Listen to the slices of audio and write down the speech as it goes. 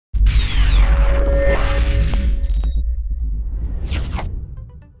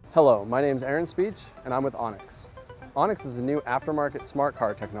Hello, my name is Aaron Speech and I'm with Onics. Onics is a new aftermarket smart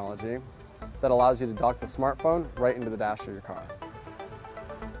car technology that allows you to dock the smartphone right into the dash of your car.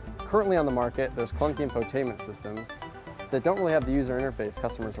 Currently on the market, there's clunky infotainment systems that don't really have the user interface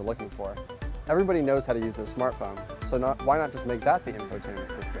customers are looking for. Everybody knows how to use their smartphone, so why not just make that the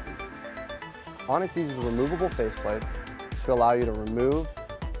infotainment system? Onics uses removable faceplates to allow you to remove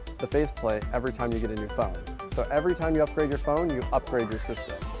the faceplate every time you get a new phone. So every time you upgrade your phone, you upgrade your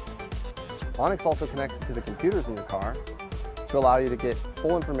system. Onics also connects to the computers in your car to allow you to get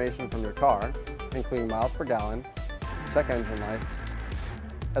full information from your car, including miles per gallon, check engine lights,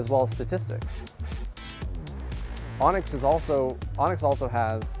 as well as statistics. Onics also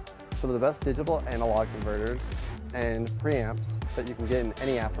has some of the best digital analog converters and preamps that you can get in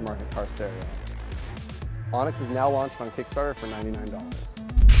any aftermarket car stereo. Onics is now launched on Kickstarter for $99.